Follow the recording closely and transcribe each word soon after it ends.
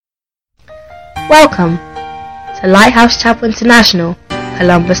Welcome to Lighthouse Chapel International,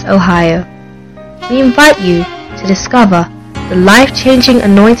 Columbus, Ohio. We invite you to discover the life-changing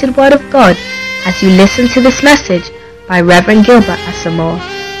anointed Word of God as you listen to this message by Reverend Gilbert Asamoah.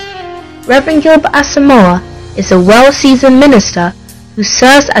 Reverend Gilbert Asamoah is a well-seasoned minister who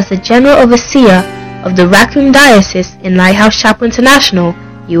serves as the General Overseer of the Raccoon Diocese in Lighthouse Chapel International,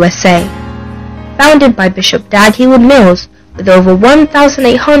 USA. Founded by Bishop Dag Heward-Mills with over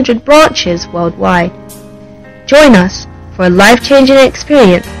 1,800 branches worldwide. Join us for a life-changing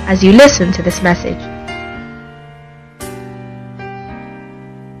experience as you listen to this message.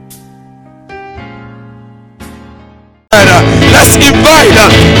 Let's invite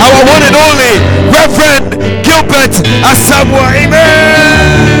our one and only Reverend Gilbert Asamoah.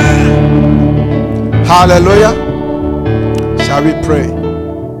 Amen. Hallelujah. Shall we pray?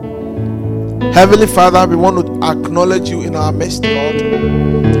 Heavenly Father, we want to acknowledge you in our midst, Lord.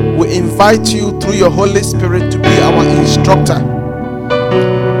 We invite you through your Holy Spirit to be our instructor.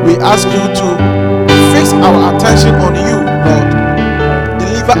 We ask you to fix our attention on you, Lord.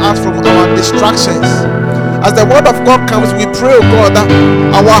 Deliver us from our distractions. As the word of God comes, we pray, oh God, that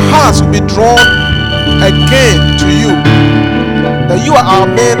our hearts will be drawn again to you. That you are our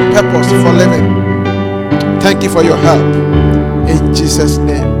main purpose for living. Thank you for your help. In Jesus'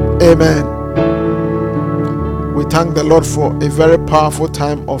 name, amen. We thank the Lord for a very powerful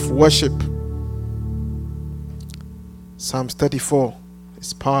time of worship. Psalms 34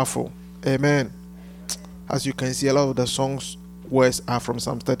 is powerful. Amen. As you can see, a lot of the songs words are from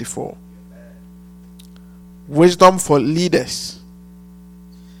Psalms 34. Wisdom for leaders.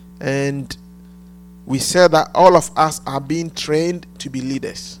 And we said that all of us are being trained to be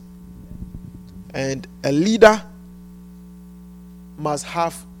leaders. And a leader must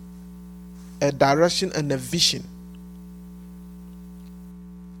have a direction and a vision.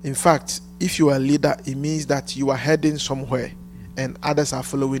 In fact, if you are a leader, it means that you are heading somewhere and others are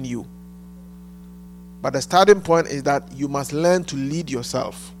following you. But the starting point is that you must learn to lead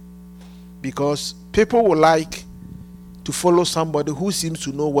yourself, because people will like to follow somebody who seems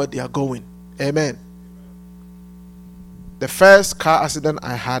to know where they are going. Amen. The first car accident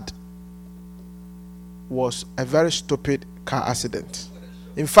I had was a very stupid car accident.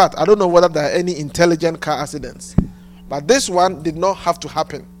 In fact, I don't know whether there are any intelligent car accidents, but this one did not have to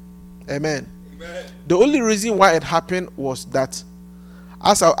happen. Amen. Amen. The only reason why it happened was that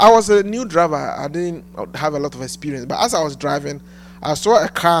as I was a new driver, I didn't have a lot of experience, but as I was driving, I saw a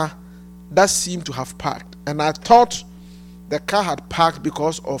car that seemed to have parked, and I thought the car had parked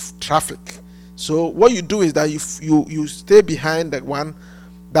because of traffic. So what you do is that you stay behind the one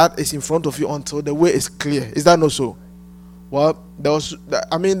that is in front of you until the way is clear. Is that not so? Well,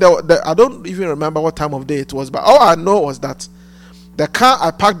 I don't even remember what time of day it was, but all I know was that the car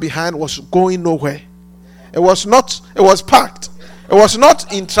I parked behind was going nowhere. It was parked. It was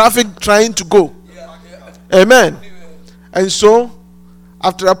not in traffic trying to go. Amen. And so,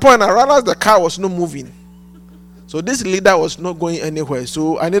 after a point, I realized the car was not moving. So this leader was not going anywhere.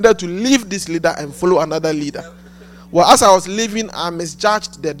 So I needed to leave this leader and follow another leader. Well, as I was leaving, I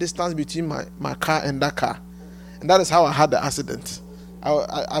misjudged the distance between my car and that car. And that is how I had the accident.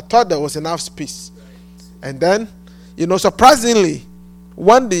 I thought there was enough space. And then, surprisingly,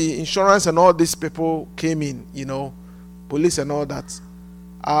 when the insurance and all these people came in, police and all that,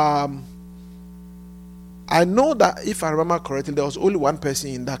 I know that if I remember correctly, there was only one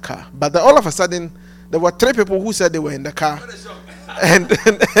person in that car. But then all of a sudden, there were three people who said they were in the car. And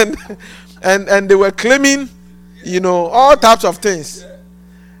they were claiming, all types of things.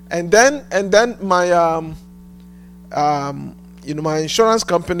 And then my my insurance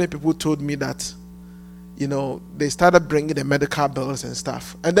company people told me that, they started bringing the medical bills and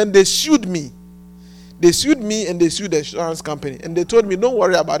stuff. And then they sued me. They sued me and they sued the insurance company. And they told me, don't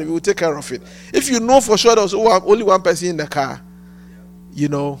worry about it, we will take care of it. If you know for sure there was only one person in the car,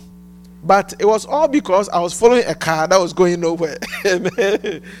 But it was all because I was following a car that was going nowhere.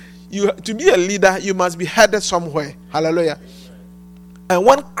 To be a leader, you must be headed somewhere. Hallelujah. And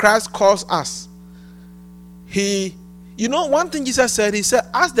when Christ calls us, one thing Jesus said, he said,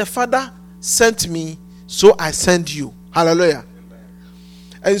 as the Father sent me, so I send you. Hallelujah.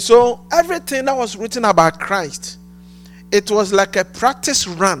 And so everything that was written about Christ, it was like a practice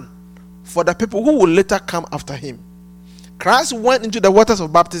run for the people who will later come after him. Christ went into the waters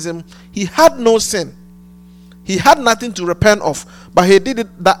of baptism. He had no sin. He had nothing to repent of, but he did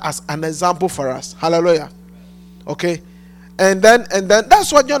that as an example for us. Hallelujah. Okay. And then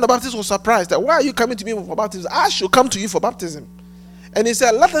that's why John the Baptist was surprised that, why are you coming to me for baptism? I should come to you for baptism. And he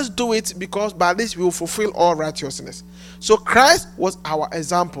said, let us do it, because by this we will fulfill all righteousness. So Christ was our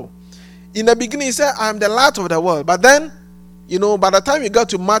example. In the beginning, he said, I am the light of the world. But then, by the time you got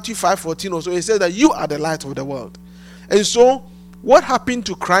to Matthew 5:14 or so, he said that you are the light of the world. And so, what happened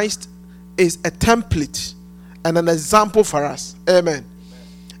to Christ is a template and an example for us. Amen.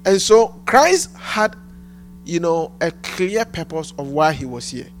 And so, Christ had, a clear purpose of why he was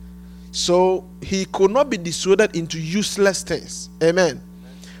here. So, he could not be disordered into useless things. Amen.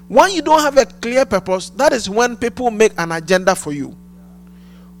 When you don't have a clear purpose, that is when people make an agenda for you.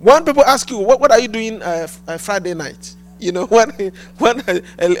 When people ask you, what are you doing Friday night? When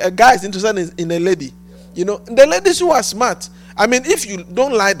a guy is interested in a lady, the ladies who are smart. I mean, if you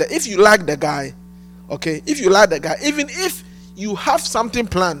don't like that, if you like the guy, okay, if you like the guy, even if you have something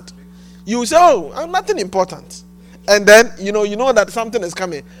planned, you say, oh, I'm nothing important. And then, you know that something is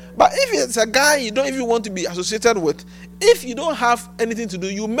coming. But if it's a guy you don't even want to be associated with, if you don't have anything to do,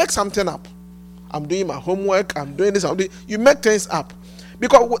 you make something up. I'm doing my homework, I'm doing this, you make things up.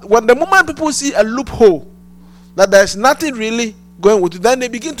 Because when the moment people see a loophole, that there's nothing really going with it, then they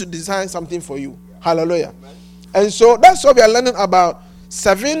begin to design something for you. Hallelujah. Amen. And so that's what we are learning about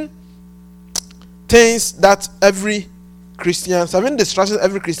 7 things that every Christian, 7 distractions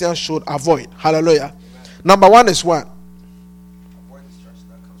every Christian should avoid. Hallelujah. Amen. Number 1 is what? Avoid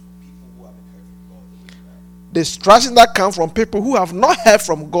distraction that comes from people who have not heard from God the way you have. Distraction that comes from people who have not heard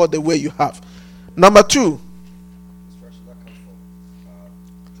from God the way you have. Number 2. Distraction that comes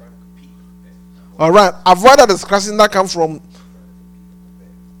from trying to compete. All right. Avoid the distraction that comes from.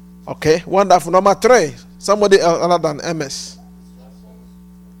 Okay, wonderful. Number 3, somebody else other than MS.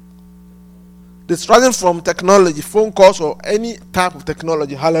 Distraction from technology, phone calls or any type of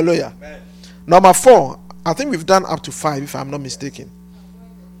technology. Hallelujah. Amen. Number 4, I think we've done up to 5 if I'm not mistaken.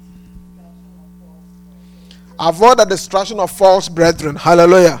 Avoid the distraction of false brethren.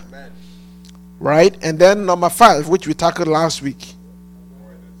 Hallelujah. Amen. Right? And then number 5, which we tackled last week.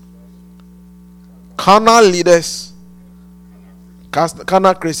 Carnal leaders,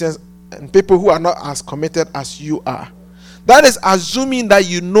 carnal Christians, and people who are not as committed as you are. That is assuming that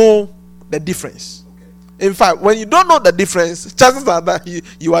you know the difference. Okay. In fact, when you don't know the difference, chances are that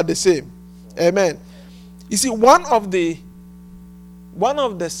you are the same. Amen. You see, one of the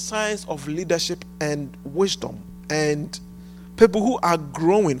signs of leadership and wisdom and people who are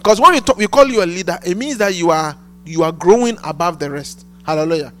growing, because when we call you a leader, it means that you are growing above the rest.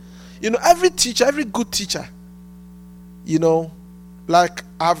 Hallelujah. Every teacher, every good teacher, like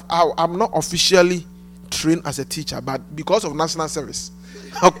I'm not officially trained as a teacher, but because of national service,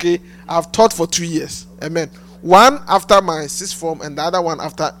 okay, I've taught for 2 years. Amen. One after my 6th form and the other one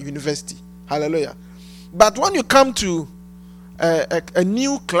after university. Hallelujah. But when you come to a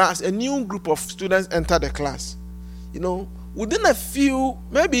new class, a new group of students enter the class, within a few,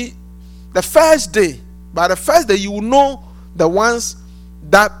 maybe the first day, by the first day you will know the ones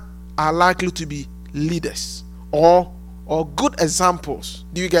that are likely to be leaders or good examples.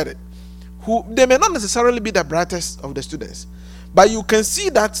 Do you get it? Who they may not necessarily be the brightest of the students, but you can see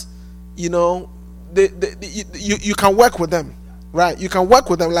that you can work with them, right? You can work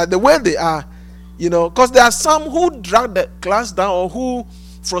with them like the way they are, because there are some who drag the class down or who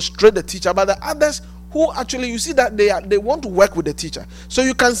frustrate the teacher, but the others who actually you see that they want to work with the teacher, so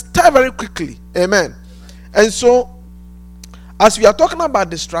you can start very quickly. Amen. And so, as we are talking about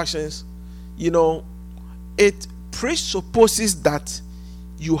distractions, it presupposes that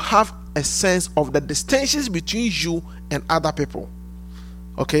you have a sense of the distinctions between you and other people.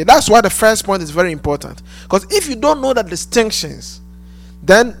 Okay, that's why the first point is very important. Because if you don't know the distinctions,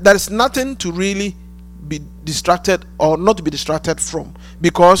 then there is nothing to really be distracted or not to be distracted from.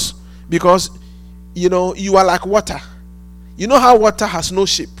 Because you are like water. You know how water has no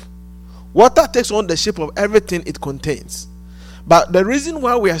shape. Water takes on the shape of everything it contains. But the reason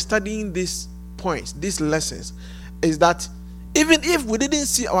why we are studying these points, these lessons, is that even if we didn't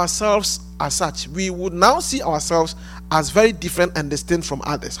see ourselves as such, we would now see ourselves as very different and distinct from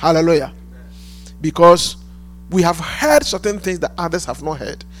others. Hallelujah. Because we have heard certain things that others have not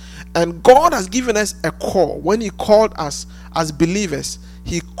heard. And God has given us a call. When He called us as believers,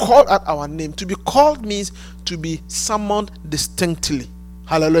 He called out our name. To be called means to be summoned distinctly.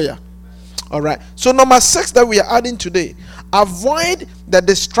 Hallelujah. All right. So number 6 that we are adding today, avoid the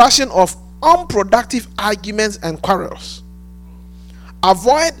distraction of unproductive arguments and quarrels.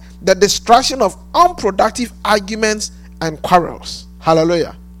 Avoid the distraction of unproductive arguments and quarrels.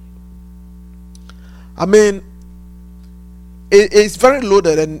 Hallelujah. I mean, it's very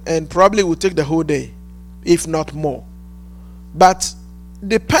loaded and probably will take the whole day, if not more. But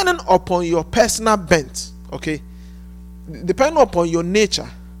depending upon your personal bent, okay, depending upon your nature,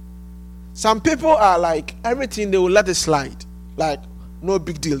 some people are like everything, they will let it slide. Like, no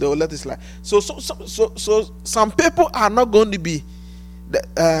big deal. They will let it slide. So some people are not going to be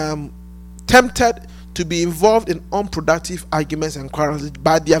tempted to be involved in unproductive arguments and quarrels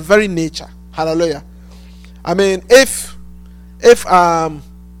by their very nature. Hallelujah. I mean, if I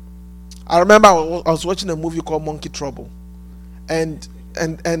remember I was watching a movie called Monkey Trouble, and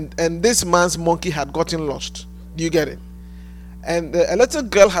this man's monkey had gotten lost. Do you get it? And a little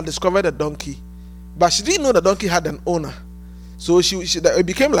girl had discovered a donkey, but she didn't know the donkey had an owner. So it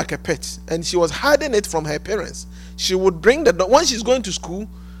became like a pet, and she was hiding it from her parents. She would bring when she's going to school,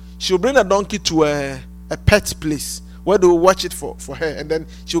 she would bring the donkey to a pet place where they will watch it for her, and then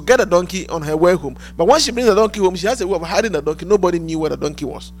she'll get a donkey on her way home. But once she brings the donkey home, she has a way of hiding the donkey. Nobody knew where the donkey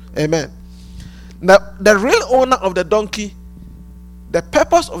was. Amen. Now, the real owner of the donkey, the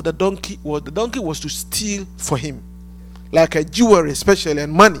purpose of the donkey was to steal for him, like a jewelry especially,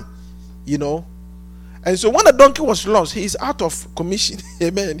 and money, you know. And so when the donkey was lost, he is out of commission.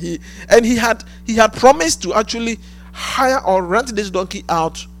 Amen. He had promised to actually hire or rent this donkey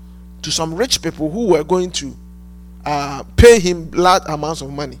out to some rich people who were going to pay him large amounts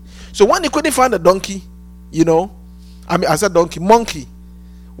of money. So when he couldn't find the donkey, you know, I said monkey.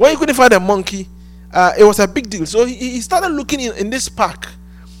 When he couldn't find the monkey, it was a big deal. So he started looking in this park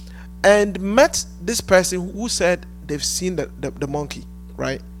and met this person who said they've seen the monkey,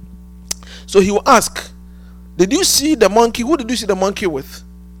 right? So he will ask, did you see the monkey? Who did you see the monkey with?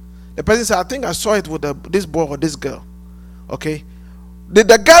 The person said, I think I saw it with this boy or this girl. Okay. Did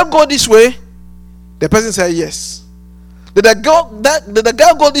the girl go this way? The person said yes. Did the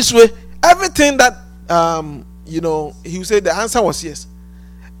girl go this way? Everything that he would say the answer was yes.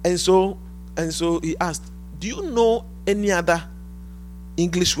 And so he asked, do you know any other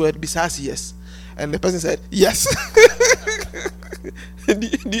English word besides yes? And the person said yes.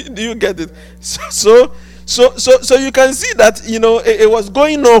 do you get it? So you can see that, you know, it was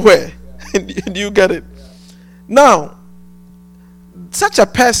going nowhere. Do you get it? Now, such a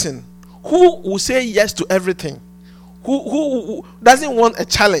person who will say yes to everything, who doesn't want a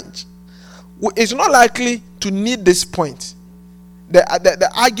challenge, is not likely to need this point,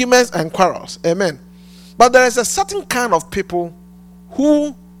 the arguments and quarrels. Amen. But there is a certain kind of people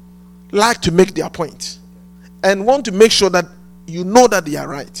who like to make their point and want to make sure that you know that they are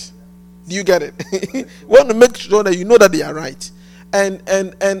right. Do you get it? Want to make sure that you know that they are right, and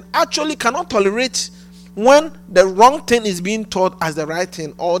actually cannot tolerate when the wrong thing is being taught as the right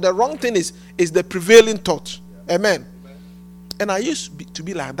thing, or the wrong thing is the prevailing thought. Amen. And I used to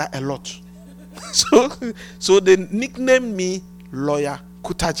be like that a lot. So they nicknamed me Lawyer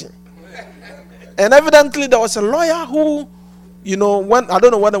Kutajin. And evidently there was a lawyer who, you know, when I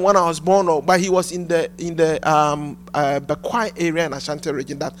don't know whether when I was born or, but he was in the Bekwai area in Ashanti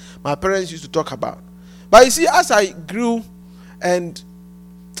region that my parents used to talk about. But you see, as I grew and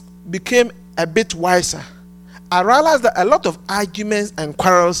became a bit wiser, I realized that a lot of arguments and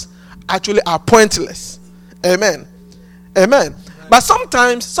quarrels actually are pointless. Amen. Amen. But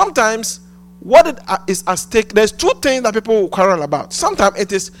sometimes what is at stake, there's two things that people will quarrel about. Sometimes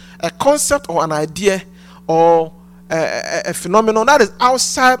it is a concept or an idea or a phenomenon that is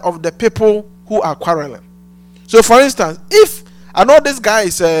outside of the people who are quarreling. So for instance, if I know this guy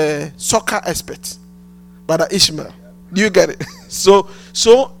is a soccer expert, Brother Ishmael, do you get it? So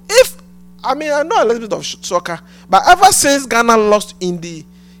if I know a little bit of soccer, but ever since Ghana lost in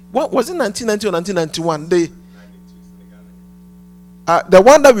what was it, 1990 or 1991, the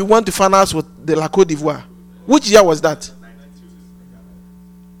one that we won the finals with the La Côte d'Ivoire, which year was that?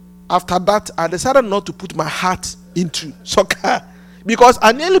 After that, I decided not to put my heart into soccer because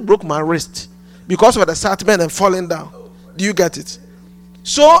I nearly broke my wrist because of the excitement and falling down. Do you get it?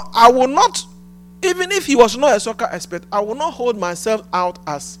 So I will not, even if he was not a soccer expert, I will not hold myself out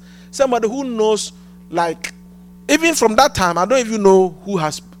as somebody who knows, like, even from that time, I don't even know who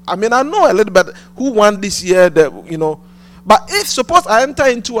has, I know a little bit who won this year, but if suppose I enter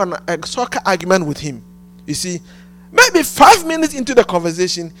into a soccer argument with him, you see, maybe 5 minutes into the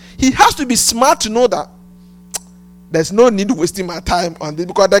conversation, he has to be smart to know that there's no need wasting my time on this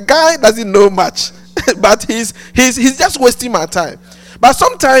because the guy doesn't know much, but he's just wasting my time. But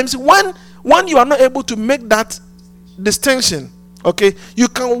sometimes when you are not able to make that distinction, okay, you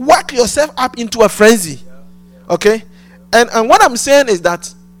can work yourself up into a frenzy, okay. And what I'm saying is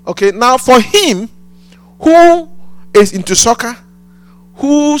that, okay, now for him who is into soccer,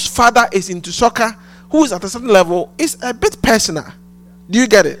 whose father is into soccer, who is at a certain level, is a bit personal. Do you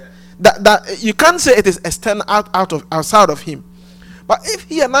get it? That you can't say it is external outside of him. But if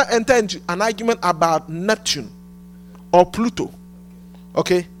he and I enter into an argument about Neptune or Pluto,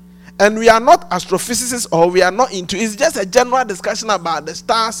 okay, and we are not astrophysicists, or we are not into, it's just a general discussion about the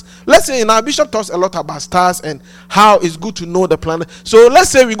stars. Let's say, our bishop talks a lot about stars and how it's good to know the planet. So let's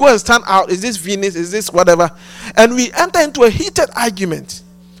say we go and stand out, is this Venus, is this whatever, and we enter into a heated argument,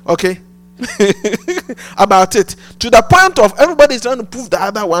 okay, about it, to the point of everybody is trying to prove the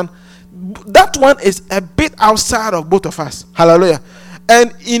other one. That one is a bit outside of both of us. Hallelujah.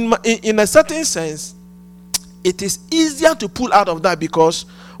 And in a certain sense, it is easier to pull out of that, because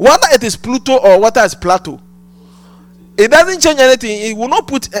whether it is Pluto or whether it's Plato, it doesn't change anything. It will not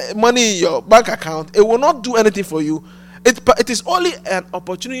put money in your bank account. It will not do anything for you. It is only an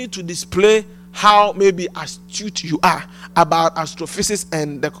opportunity to display how maybe astute you are about astrophysics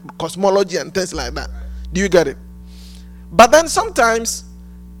and the cosmology and things like that. Do you get it? But then sometimes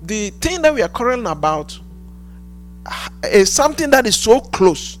the thing that we are quarreling about is something that is so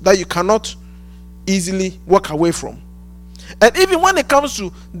close that you cannot easily walk away from. And even when it comes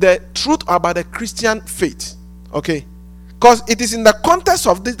to the truth about the Christian faith, okay, because it is in the context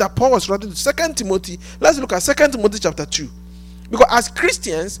of this that Paul was writing to 2 Timothy. Let's look at 2 Timothy chapter 2. Because as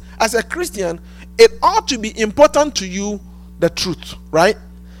Christians, as a Christian, it ought to be important to you, the truth, right?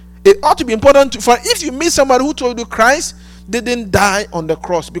 It ought to be important for if you meet somebody who told you Christ didn't die on the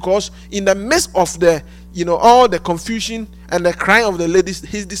cross, because in the midst of the, all the confusion and the crying of the ladies,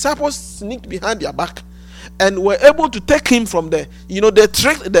 his disciples sneaked behind their back and were able to take him from there.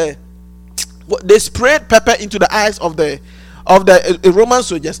 They sprayed pepper into the eyes of the Roman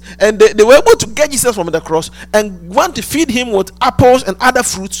soldiers, and they were able to get Jesus from the cross and want to feed him with apples and other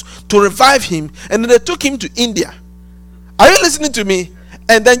fruits to revive him, and then they took him to India. Are you listening to me?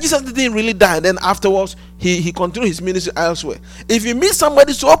 And then Jesus didn't really die, and then afterwards he continued his ministry elsewhere. If you meet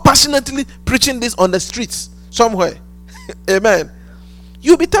somebody so passionately preaching this on the streets somewhere, amen,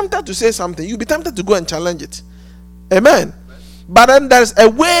 you'll be tempted to say something. You'll be tempted to go and challenge it. Amen. But then there's a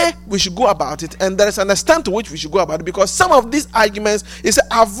way we should go about it, and there is an extent to which we should go about it, because some of these arguments is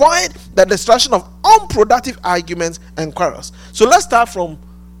avoid the distraction of unproductive arguments and quarrels. So let's start from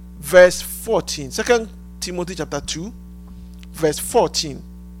verse 14. 2 Timothy chapter 2, verse 14.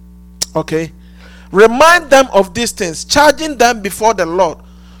 Okay. Remind them of these things, charging them before the Lord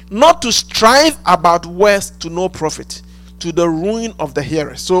not to strive about words to no profit, to the ruin of the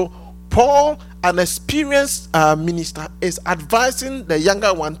hearer. So Paul, an experienced minister, is advising the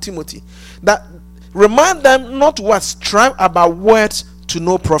younger one, Timothy, that remind them not to strive about words to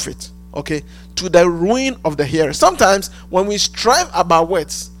no profit, okay, to the ruin of the hearer. Sometimes when we strive about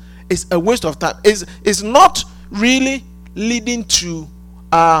words, it's a waste of time. It's not really leading to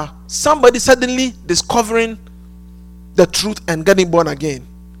somebody suddenly discovering the truth and getting born again.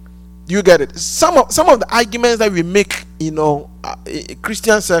 You get it? Some of the arguments that we make, in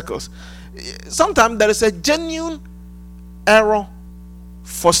Christian circles, sometimes there is a genuine error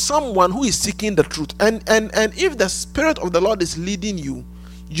for someone who is seeking the truth, and if the Spirit of the Lord is leading you,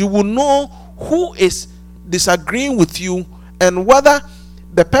 you will know who is disagreeing with you and whether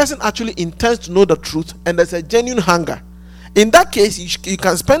the person actually intends to know the truth and there's a genuine hunger. In that case, you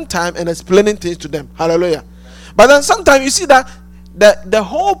can spend time and explaining things to them. Hallelujah. But then sometimes you see that the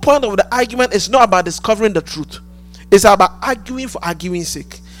whole point of the argument is not about discovering the truth. It's about arguing for arguing's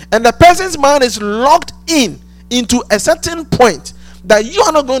sake. And the person's mind is locked into a certain point that you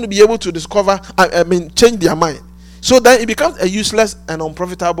are not going to be able to discover, change their mind. So then it becomes a useless and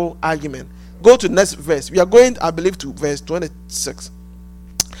unprofitable argument. Go to the next verse. We are going, I believe, to verse 26.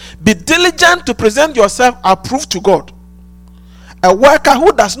 Be diligent to present yourself approved to God, a worker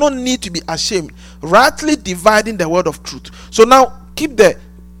who does not need to be ashamed, rightly dividing the word of truth. So now keep there.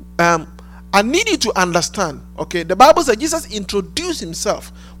 I need you to understand, okay? The Bible says Jesus introduced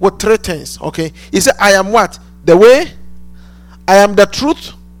himself with three things, okay? He said, I am what? The way, I am the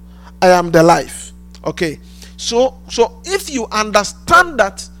truth, I am the life. Okay. So if you understand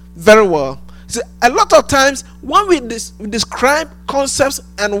that very well, see, a lot of times when we describe concepts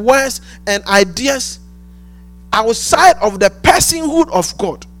and words and ideas outside of the personhood of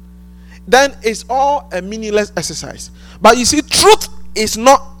God, then it's all a meaningless exercise. But you see, truth is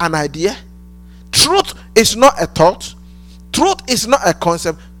not an idea. Truth is not a thought. Truth is not a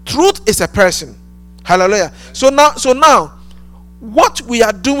concept. Truth is a person. Hallelujah. So now, what we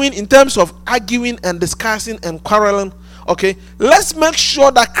are doing in terms of arguing and discussing and quarreling, okay, let's make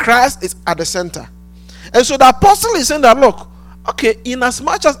sure that Christ is at the center. And so the apostle is saying that, look, okay, in as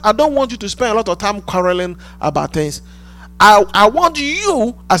much as I don't want you to spend a lot of time quarreling about things, I want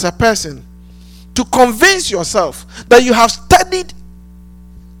you as a person to convince yourself that you have studied,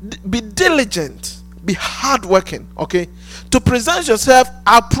 be diligent, be hardworking, okay, to present yourself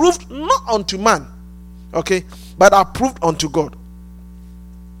approved not unto man, okay, but approved unto God.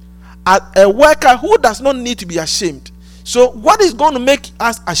 a worker who does not need to be ashamed. So what is going to make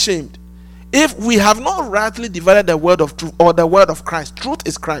us ashamed? If we have not rightly divided the word of truth or the word of Christ. Truth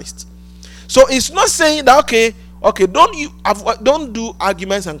is Christ. So it's not saying that okay, don't do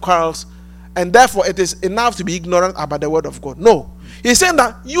arguments and quarrels, and therefore it is enough to be ignorant about the word of God. No, he's saying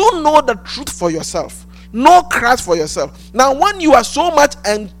that you know the truth for yourself, know Christ for yourself. Now, when you are so much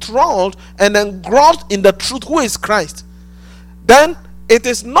enthralled and engrossed in the truth, who is Christ, then it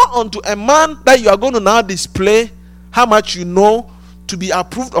is not unto a man that you are going to now display how much you know to be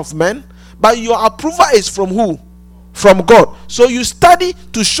approved of men, but your approval is from who? From God. So you study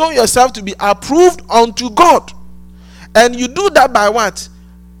to show yourself to be approved unto God. And you do that by what?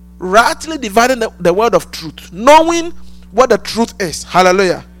 Rightly dividing the word of truth, knowing what the truth is.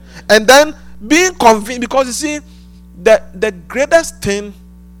 Hallelujah. And then being convinced, because you see, the greatest thing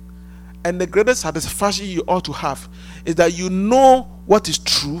and the greatest satisfaction you ought to have is that you know what is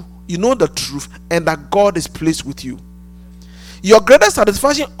true, you know the truth, and that God is pleased with you. Your greatest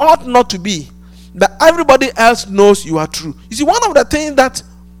satisfaction ought not to be that everybody else knows you are true. You see, one of the things that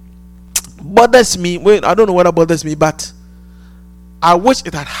bothers me, well, I don't know what bothers me, but I wish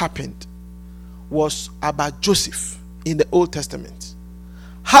it had happened, was about Joseph in the Old Testament.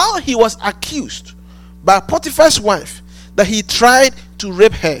 How he was accused by Potiphar's wife that he tried to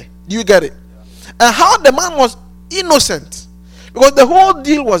rape her. Do you get it? And how the man was innocent. Because the whole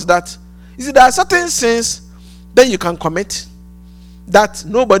deal was that, you see, there are certain sins that you can commit that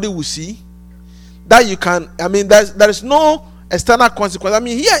nobody will see, that you can, there is no external consequence.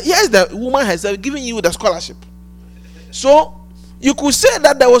 Here is the woman herself giving you the scholarship. So you could say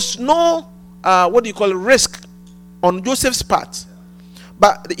that there was no risk on Joseph's part.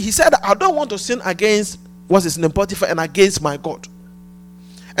 But he said, I don't want to sin against what's his name, Potiphar, and against my God.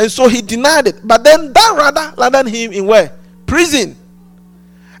 And so he denied it. But then that rather landed him in where? Prison.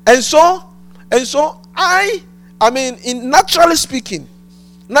 And so in naturally speaking,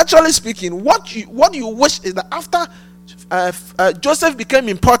 what you wish is that after Joseph became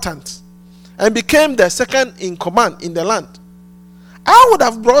important and became the second in command in the land, I would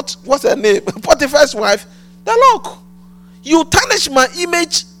have brought, what's her name, Potiphar's wife, look, you tarnish my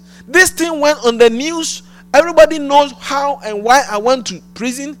image. This thing went on the news. Everybody knows how and why I went to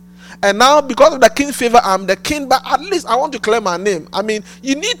prison. And now because of the king's favor, I'm the king, but at least I want to claim my name.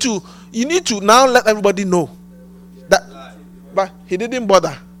 You need to now let everybody know that. But he didn't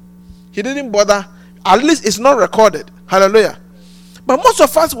bother. At least it's not recorded. Hallelujah. But most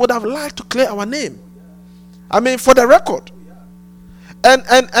of us would have liked to clear our name. For the record.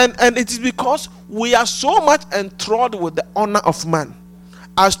 And it is because we are so much enthralled with the honor of man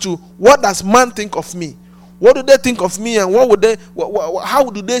as to what does man think of me? What do they think of me, and how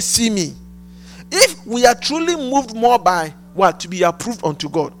do they see me? If we are truly moved more by what? To be approved unto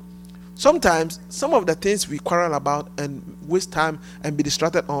God. Sometimes some of the things we quarrel about and waste time and be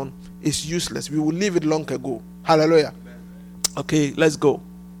distracted on is useless. We will leave it long ago. Hallelujah. Okay, let's go.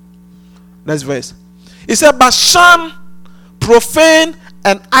 Next verse. It said, but shun profane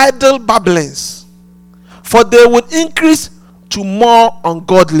and idle babblings, for they would increase to more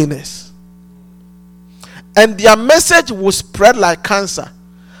ungodliness, and their message will spread like cancer.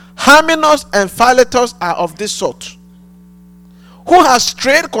 Hymenaeus and Philetus are of this sort, who have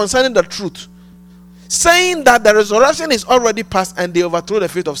strayed concerning the truth, saying that the resurrection is already past, and they overthrow the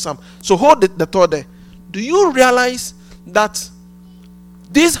faith of some. So hold the thought there. Do you realize that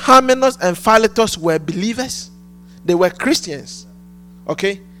these Hymenaeus and Philetus were believers? They were Christians.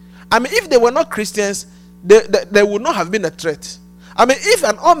 Okay? If they were not Christians, they would not have been a threat. If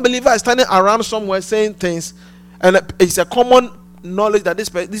an unbeliever is standing around somewhere saying things, and it's a common knowledge that these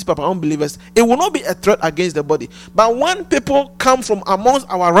people are unbelievers, it will not be a threat against the body. But when people come from amongst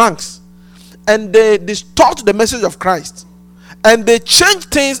our ranks and they distort the message of Christ, and they change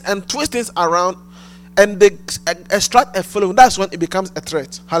things and twist things around, and they extract a following, that's when it becomes a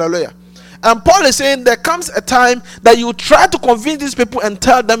threat. Hallelujah. And Paul is saying there comes a time that you try to convince these people and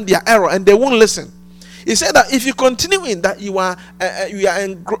tell them their error, and they won't listen. He said that if you continue in that, you are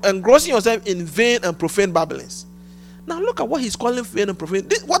engrossing yourself in vain and profane babblings. Now look at what he's calling vain and profane.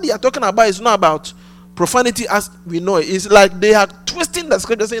 What they are talking about is not about profanity as we know it. It's like they are twisting the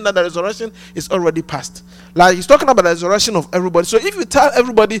scripture, saying that the resurrection is already past. Like he's talking about the resurrection of everybody. So if you tell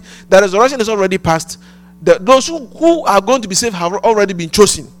everybody that resurrection is already past, those who are going to be saved have already been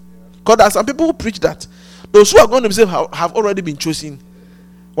chosen. Because there are some people who preach that those who are going to be saved have already been chosen.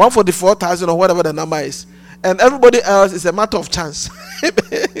 144,000 or whatever the number is, and everybody else is a matter of chance.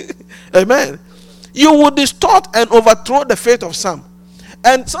 Amen. You will distort and overthrow the faith of some,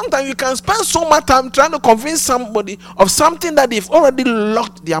 And sometimes you can spend so much time trying to convince somebody of something that they've already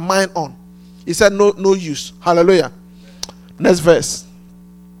locked their mind on. He said, no use. Hallelujah. Next verse.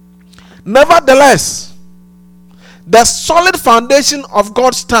 Nevertheless, the solid foundation of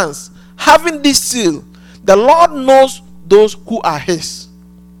God stands, having this seal: the Lord knows those who are his.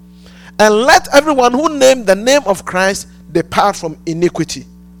 And let everyone who name the name of Christ depart from iniquity.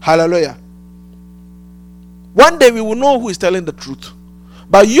 Hallelujah. One day we will know who is telling the truth.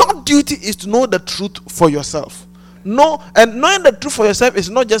 But your duty is to know the truth for yourself. And knowing the truth for yourself is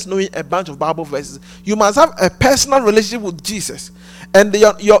not just knowing a bunch of Bible verses. You must have a personal relationship with Jesus. And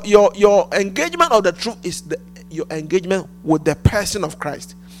your engagement of the truth is your engagement with the person of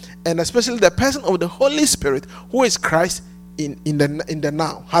Christ. And especially the person of the Holy Spirit, who is Christ in the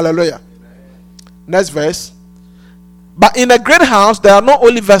now. Hallelujah. Next verse. But in a great house there are not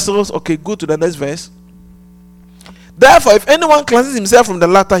only vessels. Okay, go to the next verse. Therefore, if anyone cleanses himself from the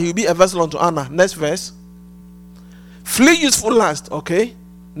latter, he will be a vessel unto honor. Next verse. Flee useful lust. Okay.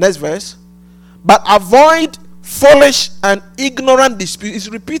 Next verse. But avoid foolish and ignorant disputes. It's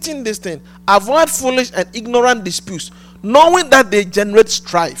repeating this thing. Avoid foolish and ignorant disputes, knowing that they generate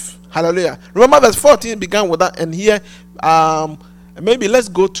strife. Hallelujah. Remember verse 14 began with that, and here maybe let's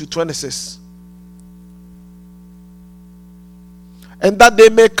go to 26. And that they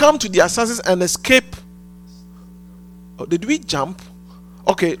may come to their senses and escape. Oh, did we jump?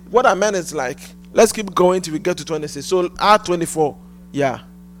 Okay, what I meant is like, let's keep going till we get to 26. So add 24. Yeah.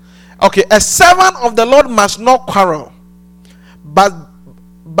 Okay, a servant of the Lord must not quarrel,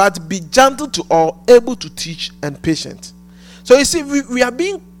 but be gentle to all, able to teach, and patient. So you see, we are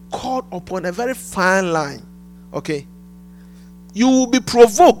being called upon a very fine line. Okay. You will be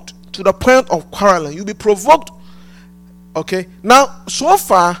provoked to the point of quarreling. You'll be provoked. Okay. Now, so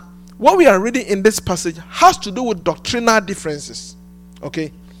far, what we are reading in this passage has to do with doctrinal differences.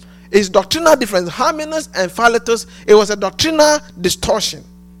 Okay. It's doctrinal difference. Harmonious and Philetus, it was a doctrinal distortion.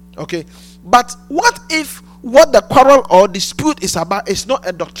 Okay. But what if what the quarrel or dispute is about is not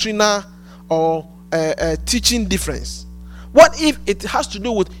a doctrinal or a teaching difference? What if it has to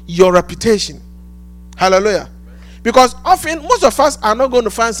do with your reputation? Hallelujah. Because often, most of us are not going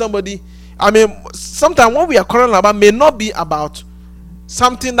to find somebody. I mean, sometimes what we are quarreling about may not be about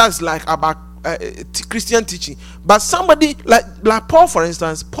something that's like about Christian teaching. But somebody like Paul, for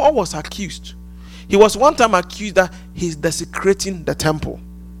instance, Paul was accused. He was one time accused that he's desecrating the temple.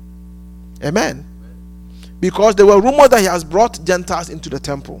 Amen. Because there were rumors that he has brought Gentiles into the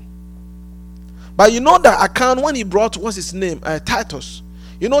temple. But you know the account when he brought, what's his name? Titus.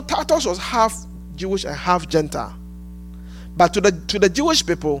 You know, Titus was half Jewish and half Gentile. But to the Jewish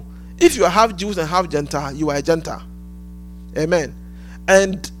people, if you are half Jewish and half Gentile, you are a Gentile. Amen.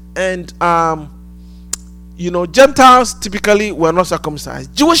 And you know, Gentiles typically were not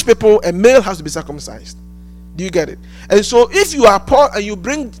circumcised. Jewish people, a male has to be circumcised. Do you get it? And so if you are Paul and you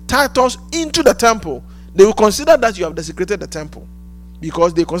bring Titus into the temple, they will consider that you have desecrated the temple,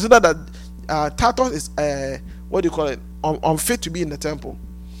 because they consider that Titus is unfit to be in the temple.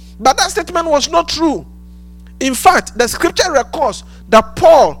 But that statement was not true. In fact, the scripture records that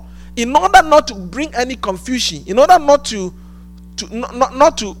Paul, in order not to bring any confusion, in order not to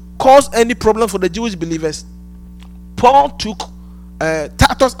cause any problem for the Jewish believers, Paul took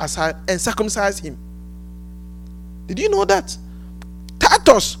Titus aside and circumcised him. Did you know that?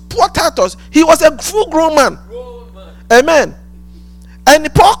 Poor Titus, he was a full-grown man. Amen.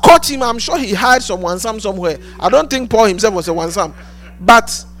 And Paul caught him. I'm sure he had some wansam somewhere. I don't think Paul himself was a wansam.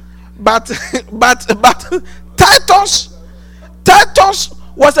 But Titus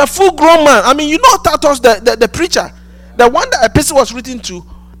was a full-grown man. I mean, you know Titus, the preacher, the one that epistle was written to.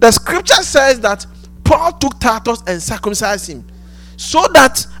 The scripture says that Paul took Titus and circumcised him. So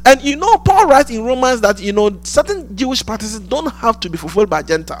that, and you know, Paul writes in Romans that, you know, certain Jewish practices don't have to be fulfilled by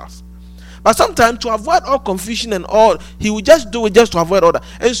Gentiles. But sometimes, to avoid all confusion and all, he will just do it just to avoid all that.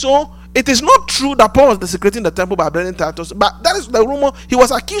 And so, it is not true that Paul was desecrating the temple by bringing Titus, but that is the rumor. He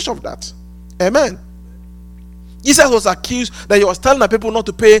was accused of that. Amen. Jesus was accused that he was telling the people not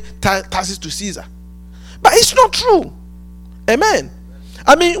to pay taxes to Caesar. But it's not true. Amen.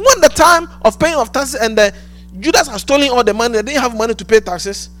 I mean, when the time of paying of taxes and Judas has stolen all the money, they didn't have money to pay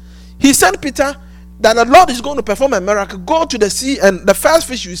taxes, he sent Peter that the Lord is going to perform a miracle. Go to the sea, and the first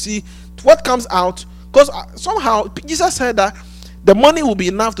fish you see, what comes out, because somehow Jesus said that the money will be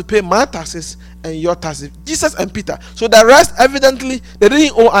enough to pay my taxes and your taxes. Jesus and Peter. So the rest, evidently, they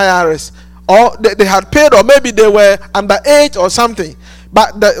didn't owe IRS, or they had paid, or maybe they were underage or something.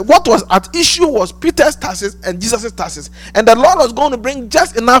 But what was at issue was Peter's taxes and Jesus' taxes. And the Lord was going to bring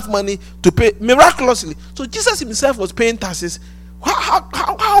just enough money to pay miraculously. So Jesus himself was paying taxes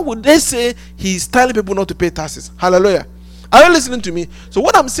How would they say he's telling people not to pay taxes? Hallelujah. Are you listening to me? So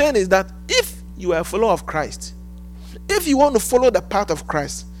what I'm saying is that if you are a follower of Christ, if you want to follow the path of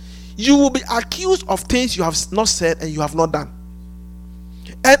Christ, you will be accused of things you have not said and you have not done.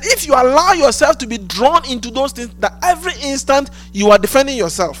 And if you allow yourself to be drawn into those things, that every instant you are defending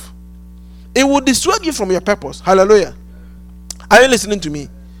yourself, it will dissuade you from your purpose. Hallelujah. Are you listening to me?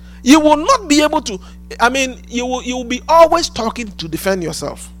 You will not be able to, you will be always talking to defend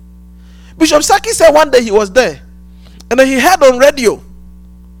yourself. Bishop Saki said one day he was there, and then he heard on radio,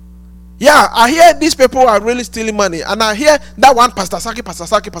 yeah, I hear these people are really stealing money, and I hear that one, Pastor Saki,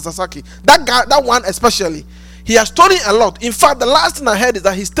 that guy, that one especially, he has stolen a lot. In fact, the last thing I heard is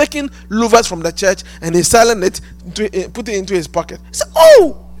that he's taking louvers from the church and he's selling it, putting it into his pocket. He said,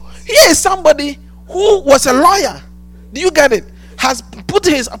 oh, here is somebody who was a lawyer. Do you get it? Has put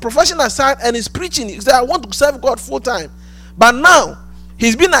his profession aside and is preaching. He said, I want to serve God full time. But now,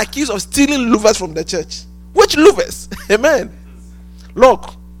 he's been accused of stealing louvers from the church. Which louvers? Amen.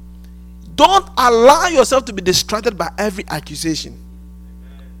 Look, don't allow yourself to be distracted by every accusation.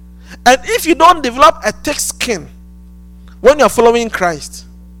 And if you don't develop a thick skin when you are following Christ,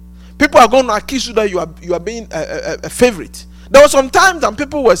 people are going to accuse you that you are being a favorite. There were some times that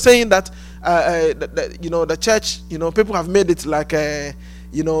people were saying that the church, people have made it like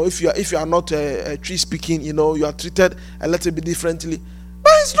if you are not tree speaking, you are treated a little bit differently.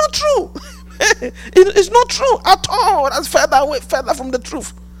 But it's not true. It's not true at all. That's further from the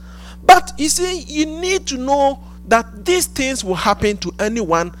truth. But you see, you need to know that these things will happen to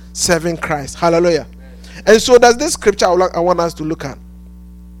anyone serving Christ. Hallelujah. And so there's this scripture I want us to look at.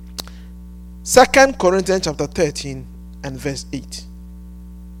 2 Corinthians chapter 13 and verse 8.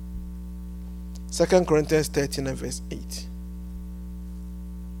 2 Corinthians 13 and verse 8.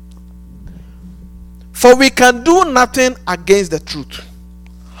 For we can do nothing against the truth.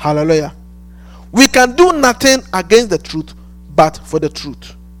 Hallelujah. We can do nothing against the truth, but for the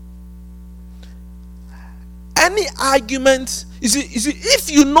truth. Any argument, you see,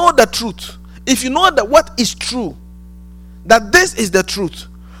 if you know the truth, if you know that what is true, that this is the truth,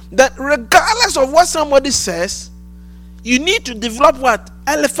 that regardless of what somebody says, you need to develop what?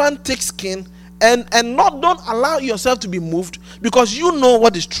 Elephant thick skin, and don't allow yourself to be moved, because you know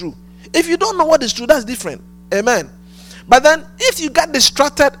what is true. If you don't know what is true, that's different. Amen. But then if you get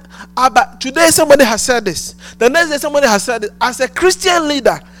distracted about today somebody has said this, the next day somebody has said it, as a Christian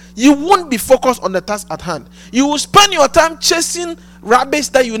leader, you won't be focused on the task at hand. You will spend your time chasing rabbits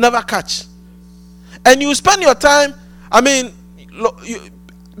that you never catch. And you will spend your time, the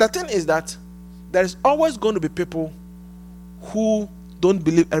thing is that there is always going to be people who don't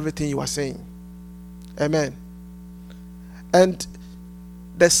believe everything you are saying. Amen. And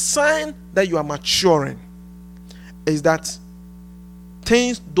the sign that you are maturing is that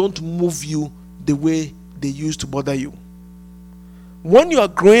things don't move you the way they used to bother you. When you are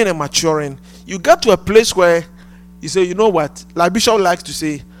growing and maturing, you get to a place where you say, you know what, like Bishop likes to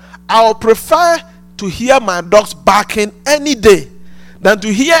say, I would prefer to hear my dogs barking any day than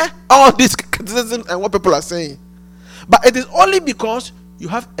to hear all this criticism and what people are saying. But it is only because you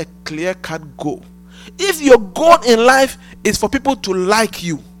have a clear-cut goal. If your goal in life is for people to like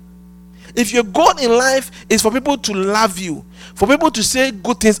you, if your goal in life is for people to love you, for people to say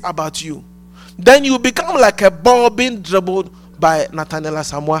good things about you, then you become like a ball being dribbled by Nathaniel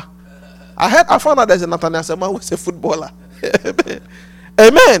Asamoah. I found out there's a Nathaniel Asamoah who's a footballer.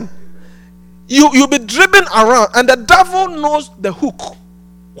 Amen. You'll be dribbling around, and the devil knows the hook,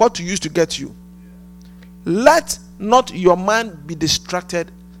 what to use to get you. Let not your mind be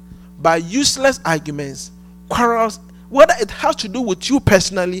distracted by useless arguments, quarrels, whether it has to do with you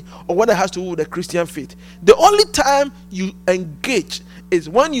personally or whether it has to do with the Christian faith. The only time you engage is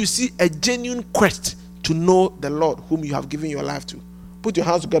when you see a genuine quest to know the Lord whom you have given your life to. Put your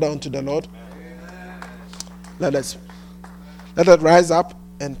hands together unto the Lord. Let us rise up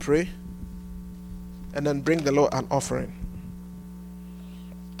and pray, and then bring the Lord an offering.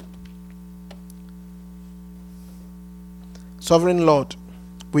 Sovereign Lord,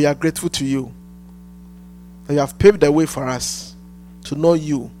 we are grateful to you that you have paved the way for us to know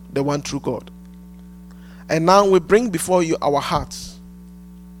you, the one true God. And now we bring before you our hearts,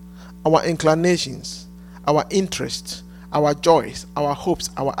 our inclinations, our interests, our joys, our hopes,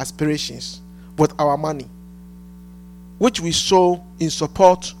 our aspirations, with our money, which we sow in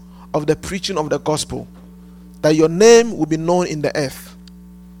support of the preaching of the gospel, that your name will be known in the earth,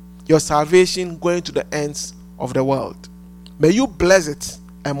 your salvation going to the ends of the world. May you bless it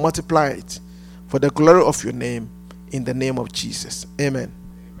and multiply it for the glory of your name, in the name of Jesus. Amen.